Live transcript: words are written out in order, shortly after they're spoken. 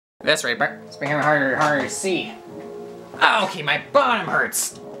this rate, but it's becoming harder and harder to see. Oh, okay, my bottom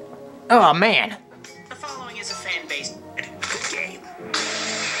hurts. Oh, man. The following is a fan-based game.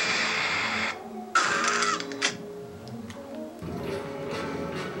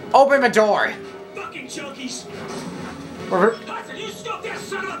 Open the door. Fucking junkies! We're You stop that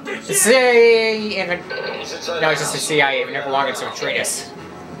son of a bitch! the CIA no, it's just the CIA. They're never logging to betray us.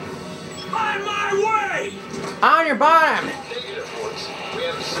 On my way! On your bottom. Negative, Woods. We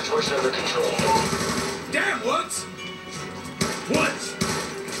have the situation under control. Damn, Woods! Woods!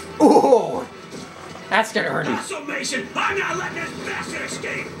 Ooh, that's gonna hurt. Transformation! I'm not letting this bastard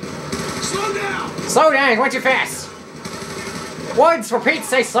escape! Slow down! Slow down, you're going too fast. Woods, for Pete's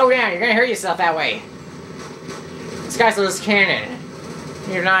sake, slow down. You're gonna hurt yourself that way. This guy's a loose cannon.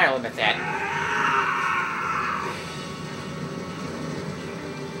 Even and I'll admit that.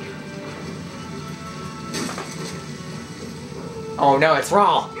 Oh no, it's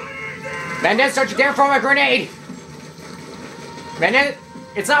Raw. Mendez, don't you dare throw a grenade! Mendez,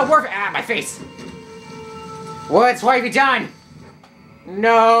 it's not worth it. Ah, my face. Woods, what have you done?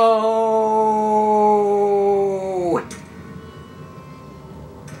 No.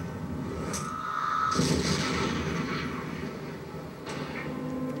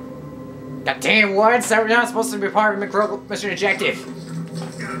 God damn, Woods, that we're not supposed to be part of the mission objective.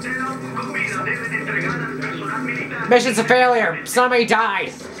 Mission's a failure. Somebody died.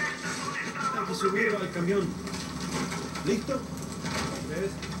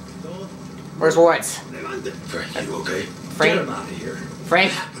 Where's Woods? Frank, you okay? Frank? Get him out of here.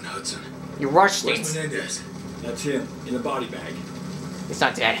 Frank? What happened, Hudson? You rushed Where's things. Menendez? That's him, in a body bag. He's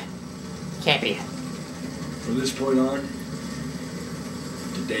not dead. Can't be. From this point on,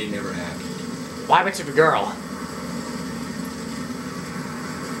 today never happened. Why happened to the girl?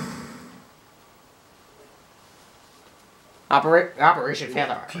 Operation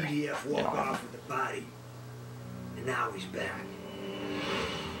failure. PDF walk off with the body. And now he's back.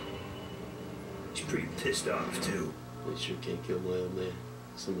 He's pretty pissed off, too. I sure can't kill my old man.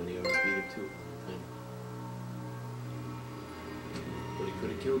 Somebody already beat him to it. But he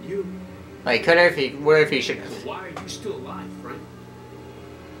could have killed you. Well, he could have, what if he should have? So why are you still alive, Frank?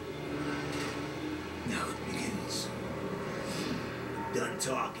 Now it begins. I'm done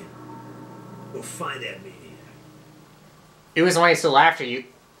talking. Go find that maniac. It was why he's still after you.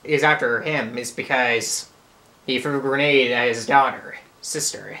 Is after him is because he threw a grenade at his daughter,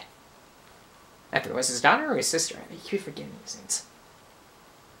 sister. I think it was his daughter or his sister. I keep forgetting these things.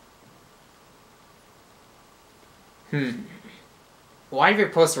 Why do you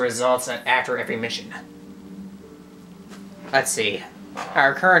post the results after every mission? Let's see.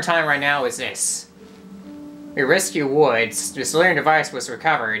 Our current time right now is this. We rescue Woods. The civilian device was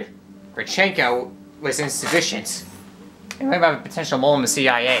recovered. Rachenko was insufficient. And we have a potential mole in the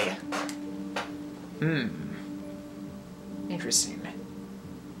CIA. Interesting.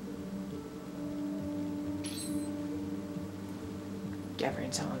 Gather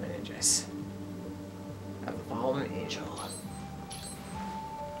intel and images of the fallen angel.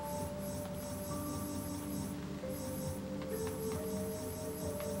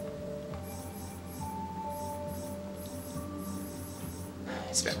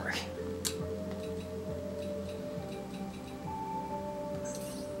 It's been working.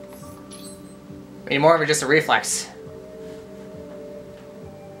 We need more of just a reflex.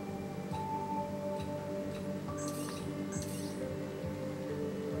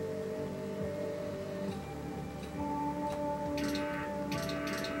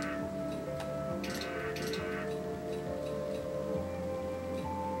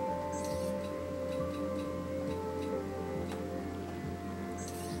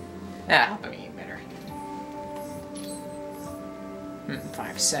 Ah, I mean, better.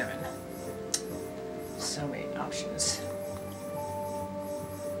 5-7. So many options.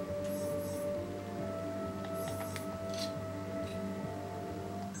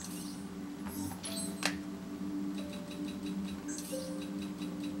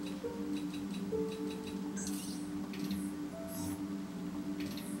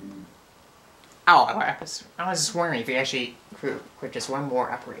 Oh, I was just wondering if you actually could just one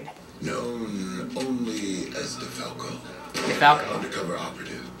more upgrade. Known only as DeFalco. DeFalco. Undercover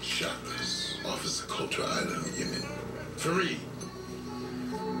operative, shotless, Officer Culture Island, Yemen. Fareed.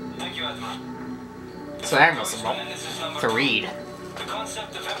 Thank you, Admiral. So Admiral's Fareed. The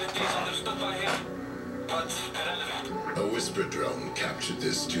concept of ability is understood by him, but irrelevant. A whisper drone captured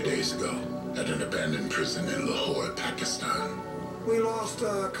this 2 days ago at an abandoned prison in Lahore, Pakistan. We lost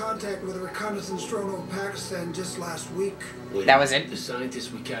contact with a reconnaissance drone over Pakistan just last week. Wait, That was it? The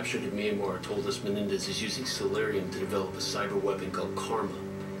scientists we captured in Myanmar told us Menendez is using Solarium to develop a cyber weapon called Karma.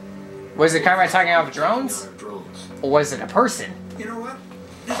 Was it combat talking off drones? Drones. Or was it a person? You know what?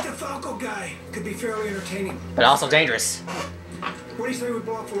 This DeFalco guy could be fairly entertaining. But also dangerous. What do you say we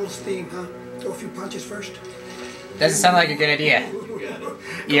blow off a little steam, huh? Throw a few punches first? Doesn't sound like a good idea.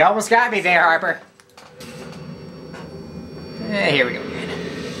 You almost got me there, Harper. Here we go again.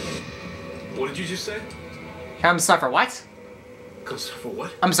 What did you just say? Come suffer what? Comes for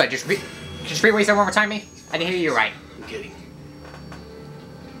what? I'm sorry, just repeat what you said one more time, me? I didn't hear you right. I'm kidding.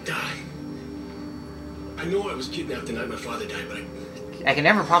 Die. I know I was kidnapped the night my father died, but I can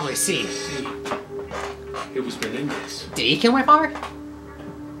never probably see. it was Menendez. Did he kill my father?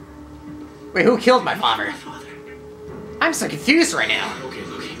 Wait, who killed my father? Father. I'm so confused right now. Okay,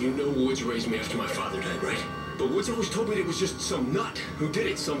 look, you know Woods raised me after my father died, right? But Woods always told me it was just some nut who did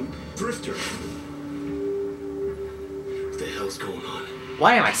it, some drifter. What the hell's going on?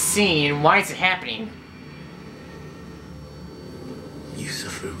 Why am I seeing? Why is it happening? You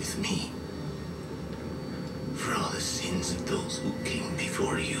suffer with me for all the sins of those who came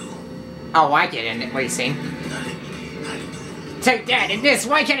before you. Oh, I get it. What are you saying? Not it. Take that and this.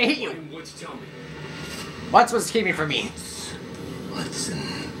 Why can't I hit you? Woods, tell me. What's keeping from me? Watson.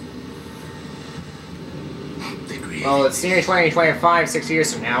 The great. Well, it's near 2025, 6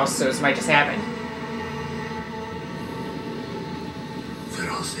 years from now, so this might just happen. For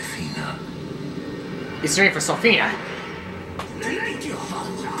Josefina. He's doing it for Sofina.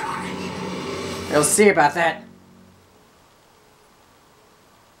 We'll see about that.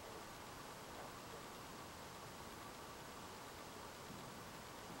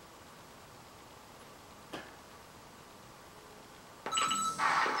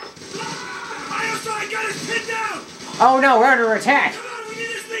 Oh no, we're under attack! Come on, we need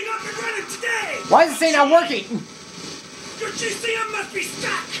this thing up and running today! Why is this thing not working? Your GCM must be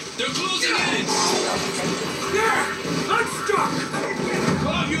stuck! They're closing in! There! I'm stuck!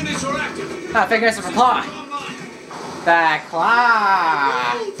 All units are active! Ah, figure this for Claw. Online! The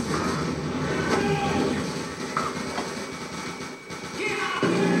Claw!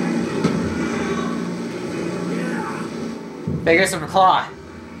 Figure this for Claw.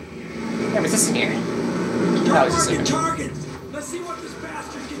 Yeah, what's this in here? Start it's just marking a- targets! Let's see what this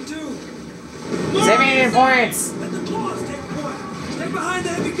bastard can do! 78 points! Let the claws take point! Stay behind the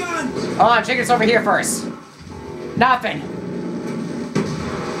heavy guns! Hold on, check this over here first. Nothing.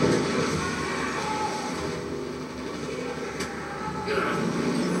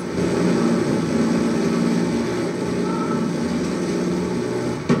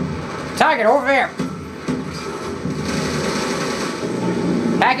 Target over there.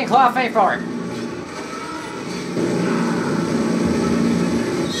 Back and claw face forward.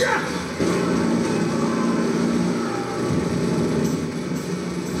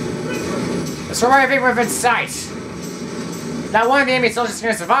 Destroy everything within sight. Not one of the enemy soldiers is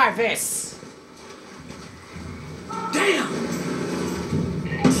gonna survive this. Damn!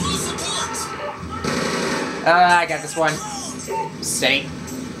 I got this one. Steady.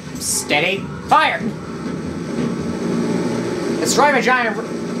 Steady. Fire! Destroy a giant.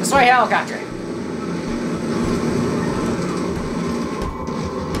 Destroy a helicopter.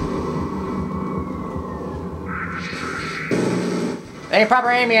 Ain't proper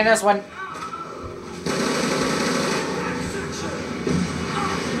aiming on this one.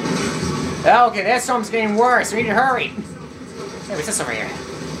 Okay, that storm's getting worse. We need to hurry. Hey, what's this over here?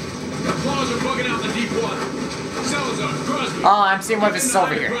 The claws are bugging out the deep water. Salazar, Crosby. Oh, I'm seeing what this is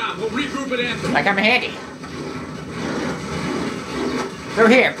over here. Ground. We'll regroup at Anthem. Like I'm handy. Through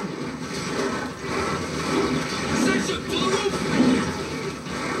here. Section, to the roof.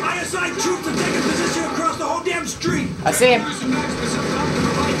 ISI troops are taking position across the whole damn street! I see him. Use some Maximus up top to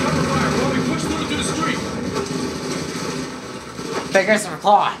provide cover fire while we push through to the street. Figure some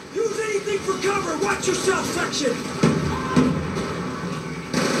claw. Use anything for cover! Watch yourself, section!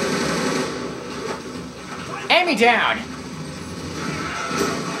 Aim me down.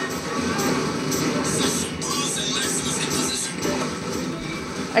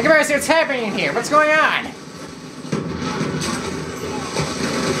 I can barely see what's happening in here. What's going on?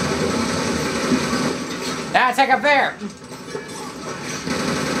 Now attack up there.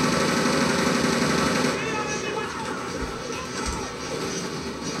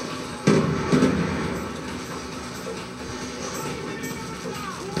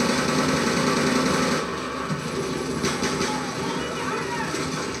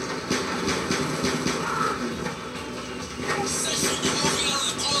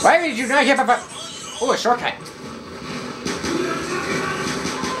 Why did you not get up? Oh, a shortcut.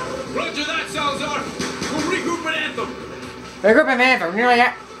 Roger that, Salazar. We'll regroup at Anthem. The group of men are nearly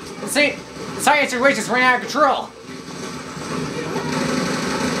at the science situation is running out of control.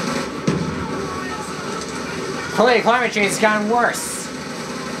 Clearly, climate change has gotten worse.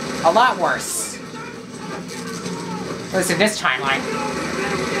 A lot worse. At least in this timeline.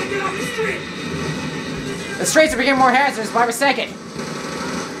 The streets are becoming more hazardous by the second.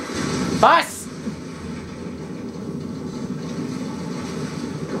 Bus!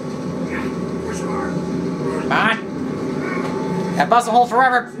 Come on. That bus will hold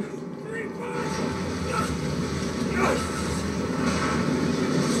forever.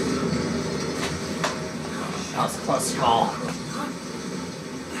 That was a close call.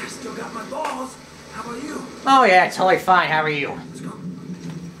 I still got my balls. How about you? Oh yeah, totally fine. How are you? Let's go.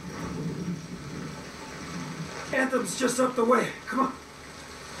 Anthem's just up the way. Come on.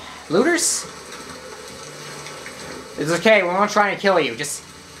 Looters? It's okay, we won't try and kill you. Just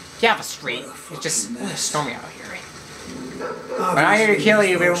get off the street. It's just stormy out here. We're not here to kill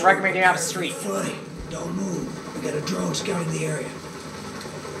you, we recommend getting off the street. Funny. Don't move. We got a drone scouting the area.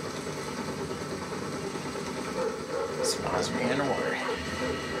 Smells me underwater.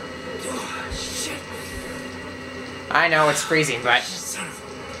 Oh, shit. I know it's freezing, but Son of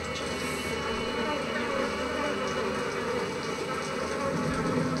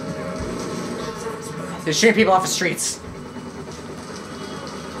they're shooting people off the streets.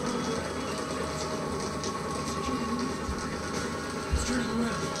 Let's turn it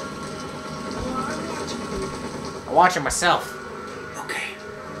around. Oh, I'm watching myself. okay,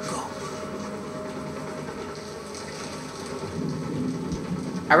 go.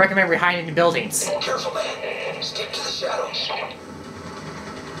 I recommend we hide in buildings. Careful, man. Stick to the shadows.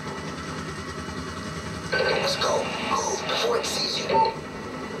 Let's go. Move before it sees you.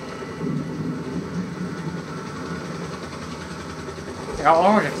 They're all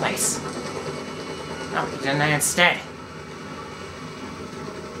over the place. No, we did that instead.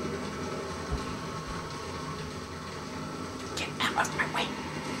 Get out of my way.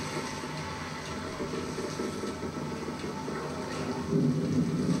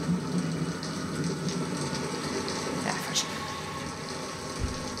 Average.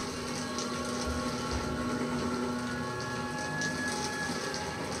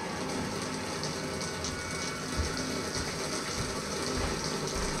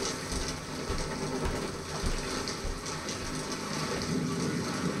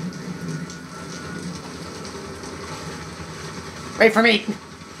 Wait for me!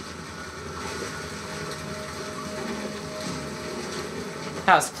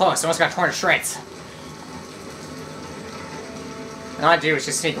 That was close, I almost got torn to shreds. All I do is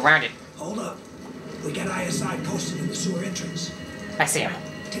just sneak around it. Hold up. We got ISI posted in the sewer entrance. I see him.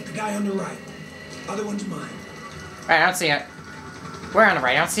 Take the guy on the right. Other one's mine. Right, I don't see it. We're on the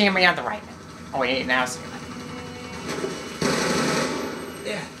right, I don't see him on the right. Oh wait, now I see him.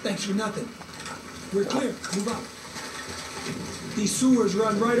 Yeah, thanks for nothing. We're clear. Move up. These sewers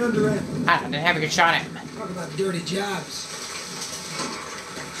run right under it. I didn't have a good shot at him. Talk about dirty jobs.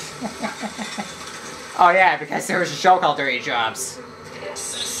 Oh yeah, because there was a show called Dirty Jobs.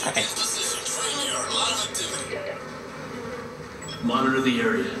 Okay. Monitor the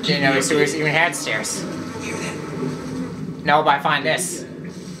area. Didn't know the sewers even had stairs. Hear that? No, but I find this.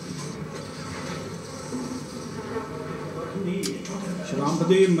 Over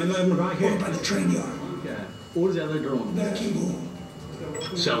by the train yard. Better keep moving.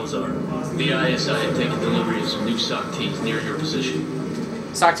 Salazar, the ISI have taken delivery of some new SOC teams near your position.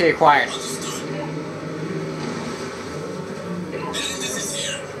 SOC T acquired.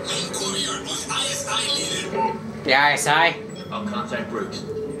 The ISI? I'll contact Briggs.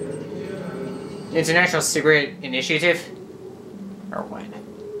 International Secret Initiative? Or what?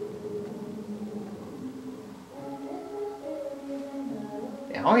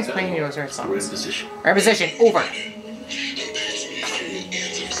 Yeah, always playing those We're in songs. position. Right position, over. I'm passing you through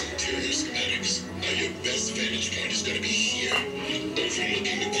Anthem's interior schematics. Now your best vantage point is going to be here,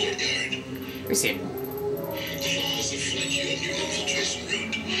 overlooking the courtyard. We see it. Claws have flanked you on your infiltration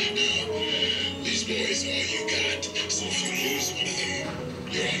route. Now, these boys are all you got, so if you lose one of them,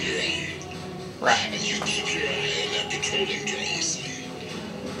 you're on your own. Right. And you keep your eye on that patrolling drones.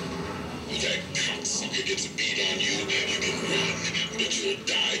 If that cocksucker gets a beat on you, you can run, but you'll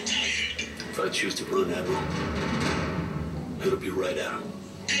die tired. If I choose to run, Admiral, it'll be right at him.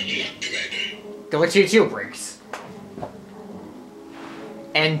 Good luck, Commander. Go with you too, Briggs.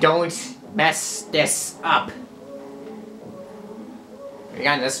 And don't mess this up. We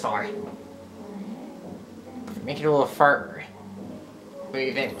got this far. Make it a little further.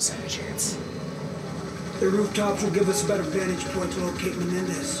 We think we'll stand a chance. The rooftops will give us a better vantage point to locate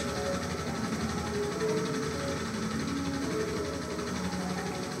Menendez.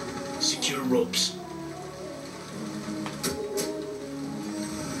 Secure ropes.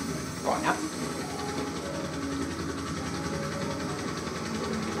 Going up.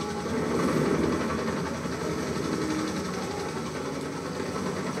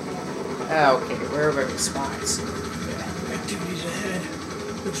 Okay, where are the spots? Activities ahead.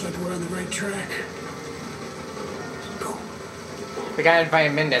 Looks like we're on the right track. Go. We gotta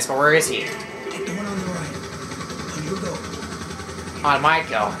find Mendes, but where is he? Take the one on the right. On your go. On my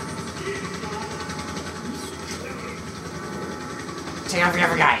go. Take out the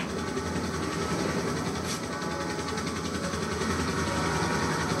other guy.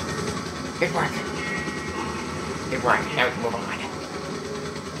 Good work. Good work. Now we can move on.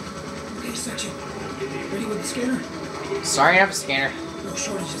 Okay, section. Ready with the scanner? Sorry, up, scanner. No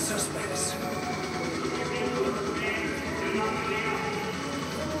shortage of suspects.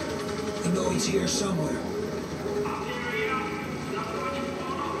 We know he's here somewhere.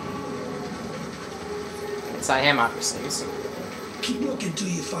 It's not him, obviously. Keep looking till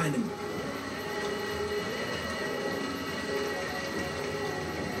you find him.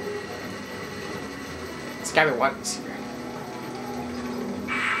 It's gotta be weapons here.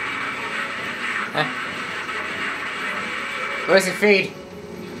 Huh? Where's the feed?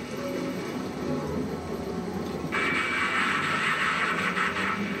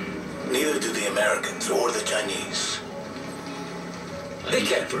 Neither do the Americans or the Chinese. They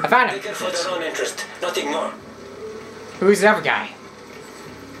care for I found him. They care for their own interest, nothing more. Who's the other guy?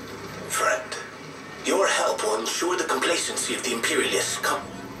 Friend, your help will ensure the complacency of the Imperialists come.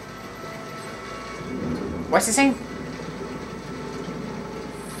 What's his name?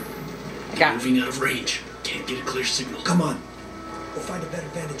 I got Moving out of range. Can't get a clear signal. Come on. We'll find a better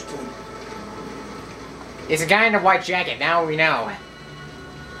vantage point. It's a guy in a white jacket, now we know.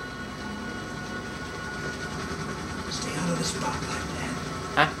 Stay out of the spotlight, man.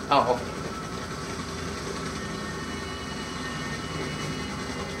 Huh? Oh, okay.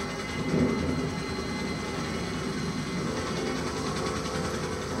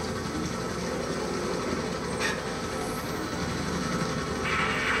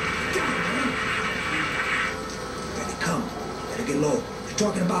 Ready, come. Better get low. They're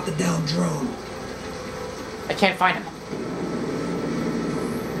talking about the down drone. I can't find him.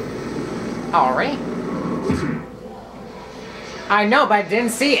 Already? I know, but I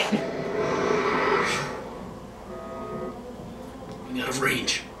didn't see it. Moving out of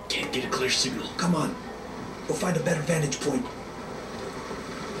range. Can't get a clear signal. Come on. We'll find a better vantage point.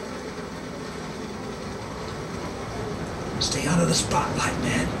 Stay out of the spotlight,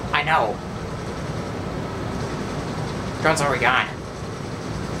 man. I know. Drone's already gone.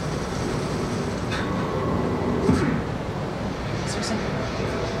 Seriously?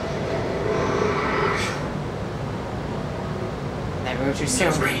 That moved too Out soon.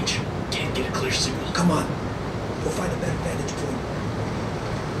 of range. Can't get a clear signal. Come on. We'll find a better vantage point.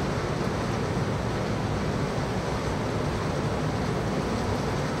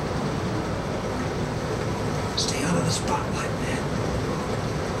 Stay out of the spotlight, man.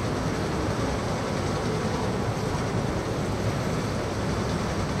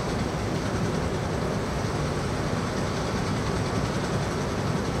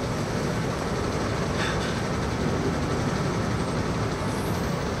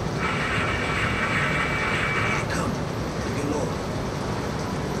 Come. Get low.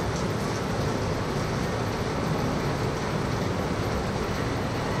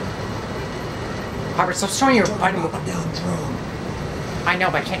 Harper, stop showing your Talking button. about the down drone. I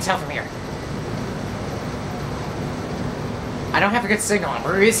know, but I can't tell from here. I don't have a good signal on.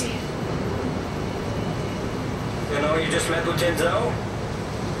 Where is he? You know, you just met Lieutenant Zhao?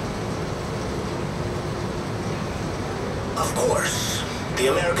 Of course. The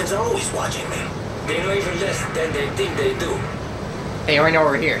Americans are always watching me. They know even less than they think they do. They already know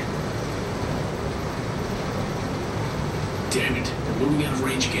we're here. Damn it. They're moving out of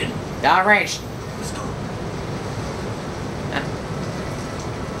range again. Down range. Let's go. Huh?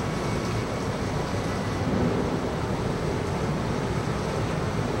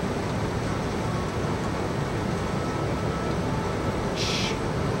 Shh.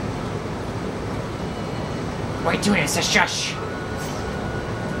 What are you doing? It says shush.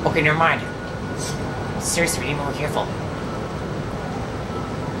 Okay, never mind. Seriously, we need to be more careful.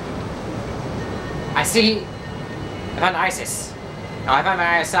 I see. I found ISIS. No, I found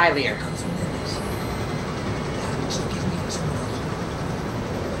my ISI leader. Comes Menendez. Yeah, looks like he's meeting someone else.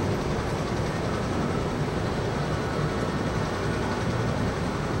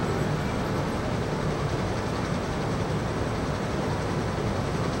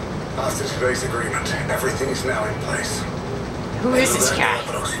 Hostage release agreement. Everything is now in place. Who is this guy?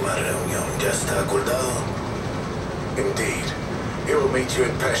 La próxima reunión ya está acordado. Indeed. He will meet you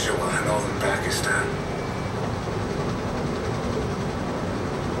in Peshawar, northern Pakistan.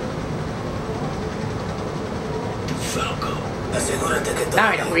 Falco. Asegúrate que Now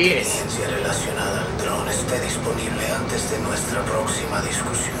I toda know la who he is. inteligencia relacionada al dron esté disponible antes de nuestra próxima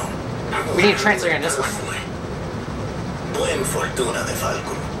discusión. We need to translate on this one. Buen fortuna de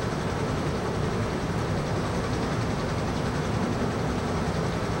Falco.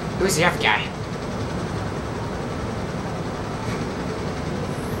 Who's the F guy?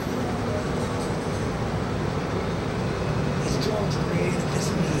 These drones are creating a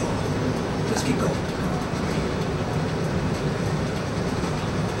pissing me off. Let's keep going.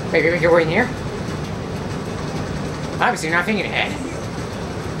 Wait, maybe you're in here? Obviously, you're not thinking ahead.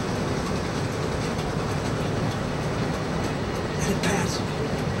 Let it pass.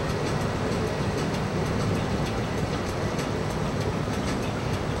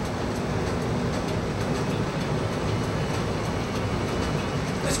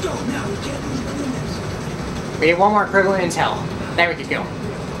 Let's go now. We can't lose minutes. We need one more equivalent intel. Then we could go.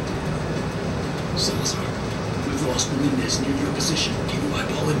 Salazar, we've lost Menendez near your position. Can you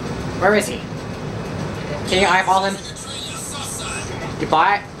eyeball him? Where is he? Can you eyeball him? You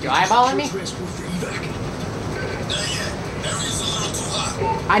eyeballing me? Transport for evac.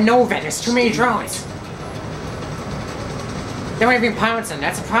 I know that. There's too many drones. They don't even pilot them.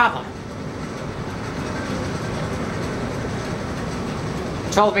 That's a problem.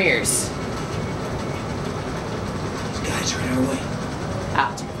 12 meters. These guys are in our way.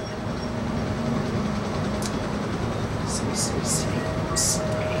 Out.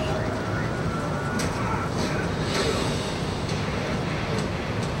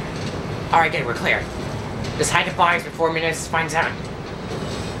 Alright, good, we're clear. Just hide the bodies before Menendez finds out.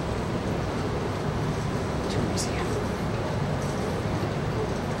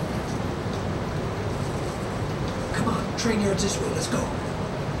 Come on, train yards this way. Let's go.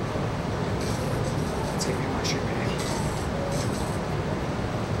 Let's get my shirt back.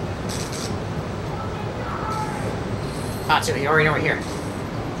 Ah, so you already know we're here.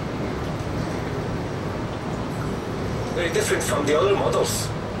 Very different from the other models.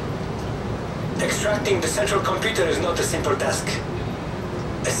 Extracting the central computer is not a simple task.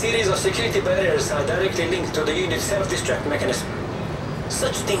 A series of security barriers are directly linked to the unit's self-destruct mechanism.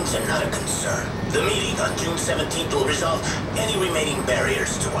 Such things are not a concern. The meeting on June 17th will resolve any remaining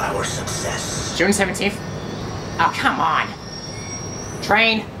barriers to our success. June 17th? Oh, come on.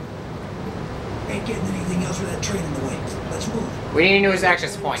 Train. Ain't getting anything else with that train in the way. Let's move. We need to know his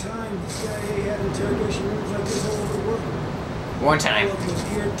access point. Time, the CIA had interrogation rooms like this all over the world. One time. All of it was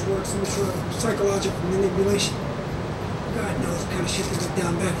geared towards some sort of psychological manipulation. God knows the kind of shit they looked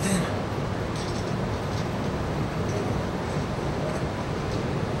down back then.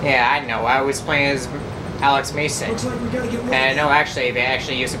 Yeah, I know. I was playing as Alex Mason. Looks like we gotta get And I know actually they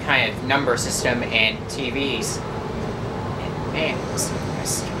actually use some kind of number system in TVs. And man, this is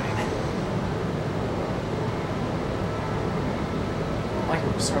this time. Like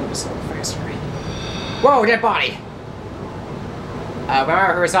we're starting this a little faster. Whoa, dead body!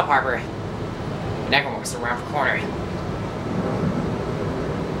 Remember who was up, Harper? The next one was around the corner.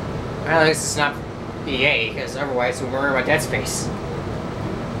 Well, this is not EA, because otherwise we'll worry about Dead Space.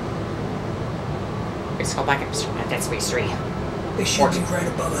 Let's go back at Dead Space 3. They should be right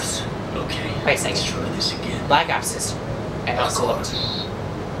above us. Okay, Wait a let's second. try this again. Black Ops is. And Of also course.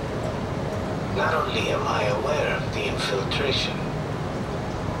 Not only am I aware of the infiltration,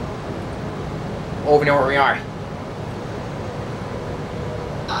 oh, we know where we are.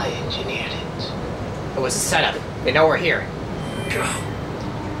 I engineered it. It was a setup. They know we're here. Go.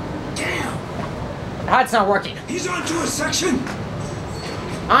 Damn! The HUD's not working. He's onto a section!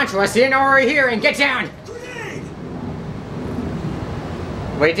 Onto us, you know we're here, and get down! Grenade!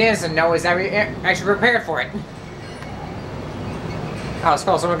 What he doesn't know is that we actually prepared for it. Oh, it's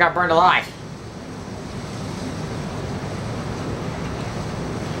cool, someone got burned alive.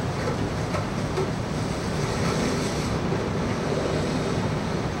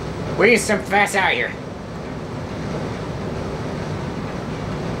 We need some fast out of here.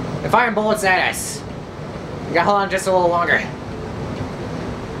 They're firing bullets at us. We gotta hold on just a little longer.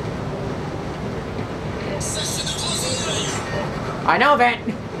 I know that.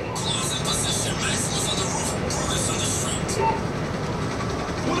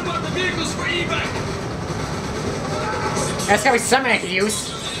 What about the vehicles for evac? That's gotta be something I could use.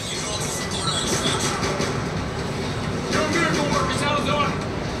 You're a miracle worker, Salazar.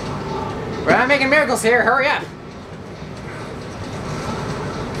 We're not making miracles here. Hurry up.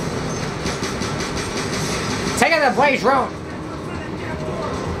 Take out the blaze drone.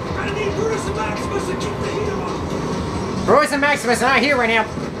 I need Brutus and Maximus to keep the heat on! Bruce and Maximus are not here right now.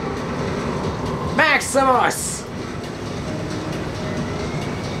 Maximus!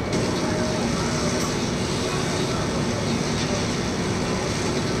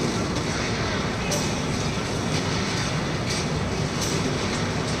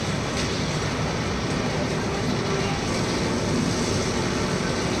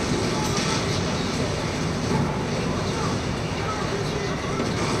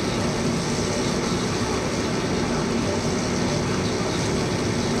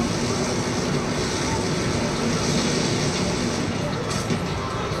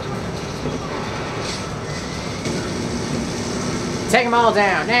 Take them all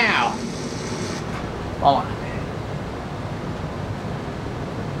down, now! Hold on.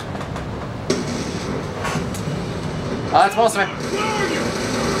 Oh, that's most of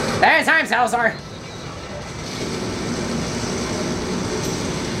it. There's time, Salazar!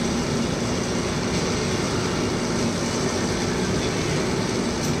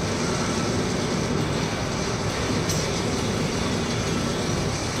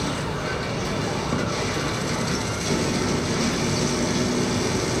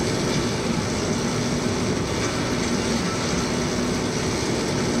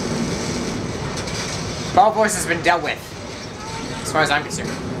 Ball voice has been dealt with, as far as I'm concerned.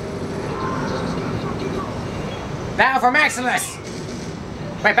 Now for Maximus!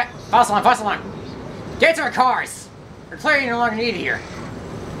 Wait, back! False alarm, false alarm! Get to our cars! We're clearly no longer needed here.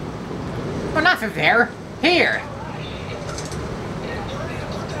 Well, not from there. Here!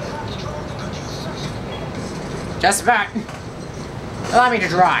 Just about. Allow me to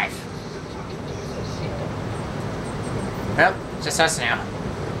drive. Well, just us now.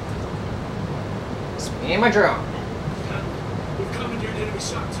 Me and my drone. We've commandeered enemy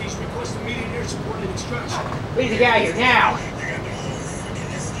SOC-Ts. Request immediate air support and extraction. We need to get out of here now!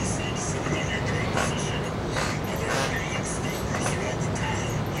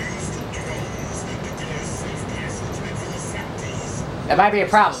 That might be a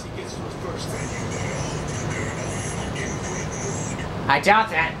problem. I doubt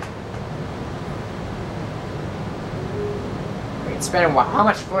that. Wait, it's been a while. How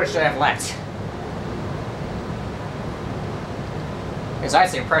much footage do I have left? Because I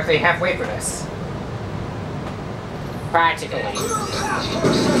seem perfectly halfway for this. Practically.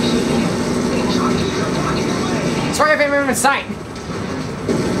 Sorry if I'm in sight.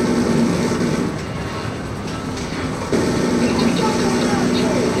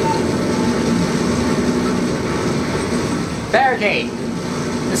 Barricade!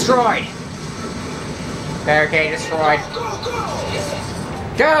 Destroyed! Barricade destroyed.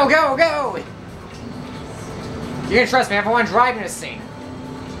 Go, go, go! You can trust me, everyone driving this scene.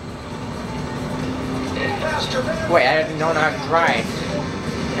 Wait, I don't know how to drive.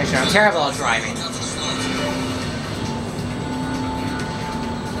 Actually, I'm terrible at driving.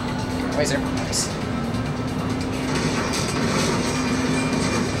 Where's there? Nice.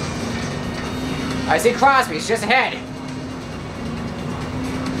 I see Crosby, he's just ahead.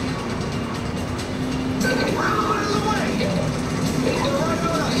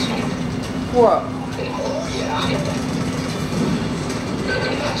 Whoa. Oh, yeah.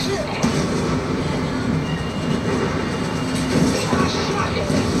 That's it.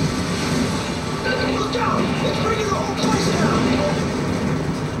 Look out! It's bringing the whole place down!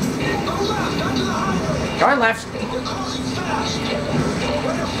 Go left, onto the highway! Going left. You're closing fast!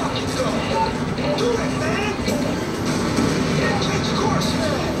 Where the fuck you go? Do it, man! Change course,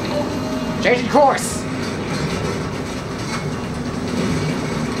 man! Changing course!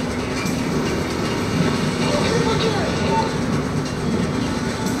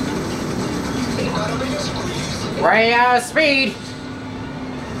 Running out of speed!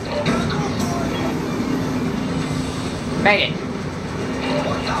 Made it.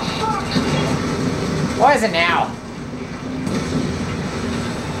 What the fuck? What is it now?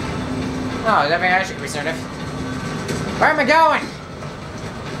 Oh, that means I should be concerned of. Where am I going?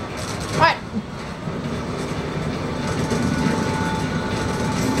 What?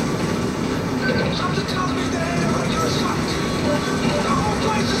 Something tells me that ain't a regular shot. The whole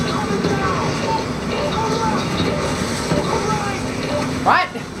place is coming down. Go left. Go right. What?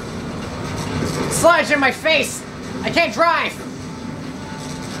 Sludge in my face! I can't drive!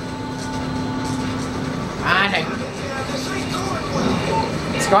 On it. Yeah, this ain't going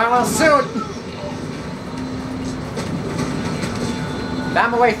well. It's going well soon!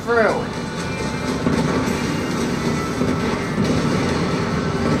 Found my way through.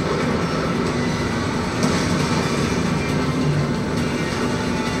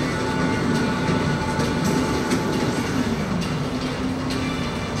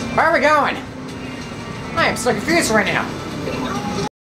 Where are we going? I am so confused right now.